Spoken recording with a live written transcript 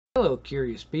Hello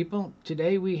curious people,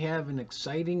 today we have an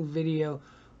exciting video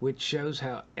which shows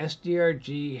how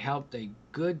SDRG helped a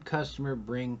good customer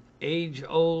bring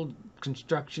age-old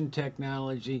construction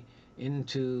technology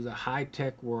into the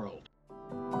high-tech world.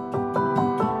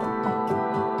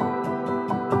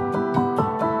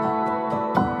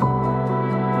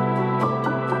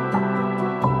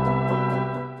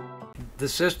 The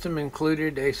system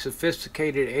included a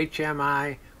sophisticated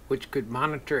HMI which could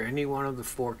monitor any one of the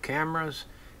 4 cameras.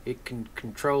 It can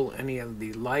control any of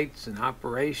the lights and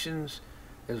operations,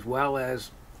 as well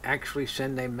as actually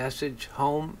send a message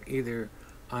home either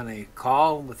on a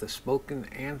call with a spoken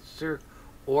answer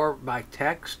or by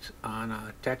text on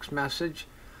a text message.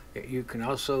 You can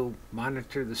also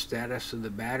monitor the status of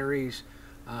the batteries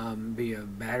via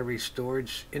battery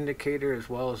storage indicator, as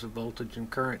well as a voltage and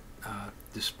current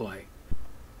display.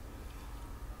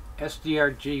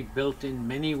 SDRG built in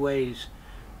many ways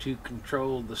to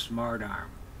control the Smart Arm.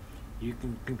 You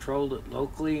can control it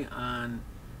locally on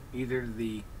either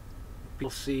the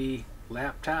PC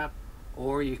laptop,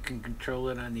 or you can control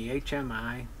it on the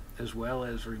HMI, as well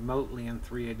as remotely in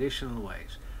 3 additional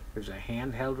ways. There's a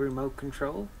handheld remote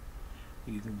control.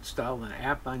 You can install an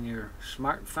app on your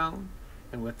smartphone,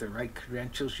 and with the right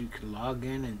credentials you can log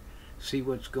in and see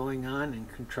what's going on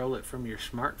and control it from your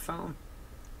smartphone.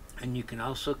 And you can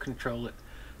also control it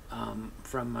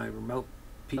from a remote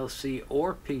PLC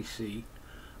or PC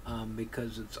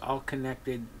because it's all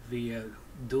connected via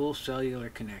dual cellular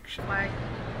connection. Like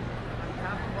on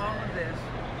top of all of this,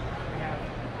 we have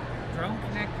drone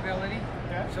connectability,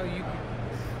 so you can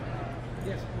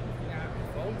just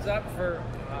folds up for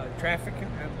traffic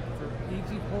for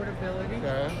easy portability. And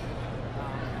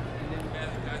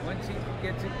then once he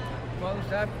gets it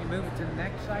closed up, you move it to the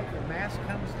next site. The mask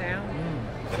comes down,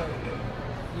 so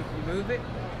if you move it,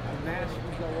 the mask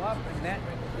will go up, and that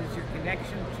is your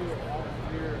connection to all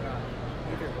of your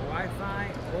either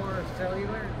Wi-Fi or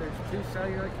cellular. There's 2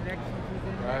 cellular connections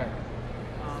within there.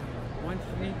 Once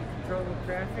you need to control the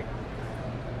traffic,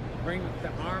 bring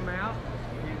the arm out,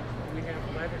 and we have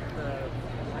the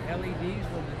LEDs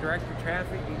will direct the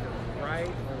traffic either right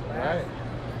or left,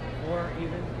 or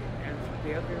even as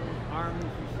the other arm as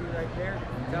you see right there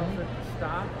tells it to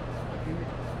stop.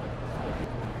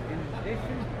 In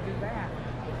addition to that,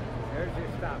 there's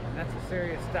your stop, and that's a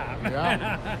serious stop.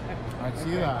 Yeah, I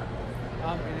see that.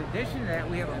 In addition to that,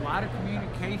 we have a lot of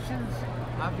communications.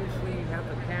 Obviously, you have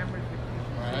the cameras that you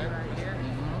can see right here.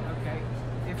 Okay,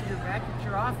 if you're back at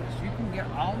your office, you can get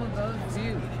all of those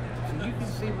views, so you can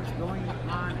see what's going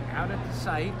on out at the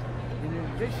site. And in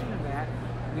addition to that,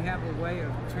 we have a way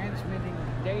of transmitting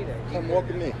data. Come walk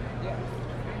with me. Yeah.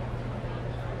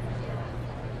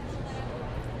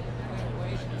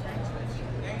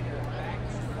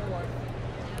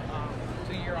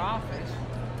 To your office,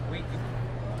 we can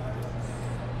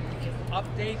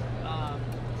update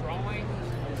drawings,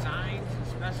 designs, and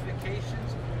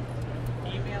specifications.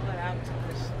 Email it out to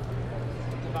this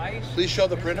device. Please show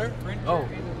the printer. Printer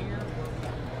in here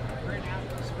where we print out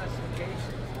the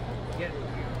specifications. Get it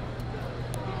here.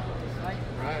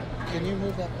 Right. Can you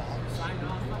move that box? Sign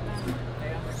off on that.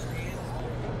 They understand.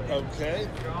 Okay.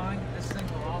 Drawing. This thing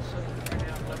will also print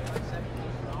out what I said.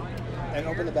 Drawing. And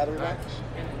open the battery box.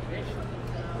 In addition to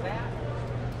that,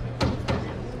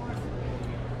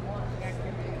 more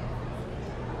connectivity.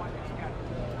 One that's got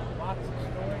lots of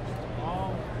storage,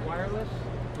 all wireless.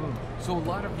 So a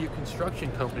lot of your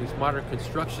construction companies, modern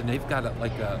construction, they've got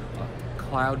a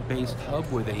cloud-based hub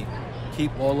where they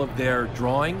keep all of their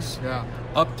drawings,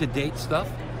 up-to-date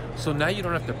stuff. So now you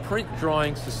don't have to print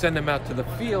drawings to send them out to the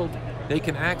field. They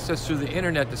can access through the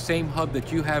internet the same hub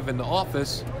that you have in the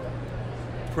office,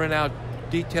 print out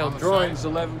detailed drawings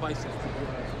 11 by 60.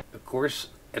 Of course,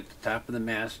 at the top of the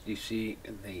mast you see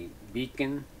the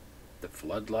beacon, the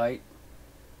floodlight,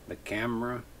 the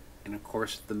camera, and of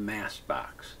course the mast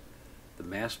box. The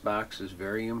mast box is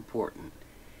very important.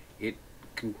 It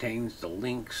contains the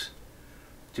links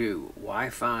to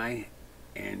Wi-Fi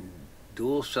and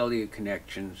dual cellular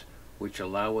connections, which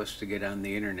allow us to get on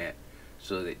the internet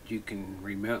so that you can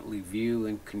remotely view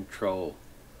and control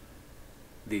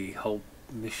the whole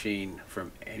machine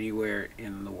from anywhere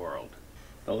in the world.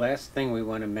 The last thing we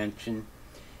want to mention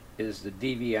is the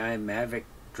DVI Mavic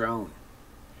drone.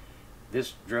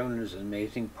 This drone is an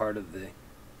amazing part of the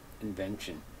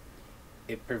invention.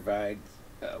 It provides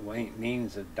a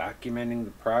means of documenting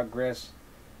the progress,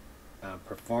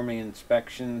 performing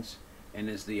inspections, and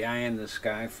is the eye in the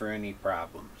sky for any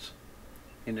problems.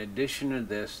 In addition to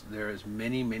this, there is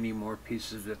many more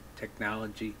pieces of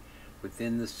technology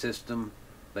within the system,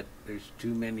 but there's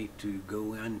too many to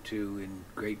go into in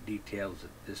great details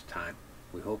at this time.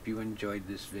 We hope you enjoyed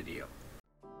this video.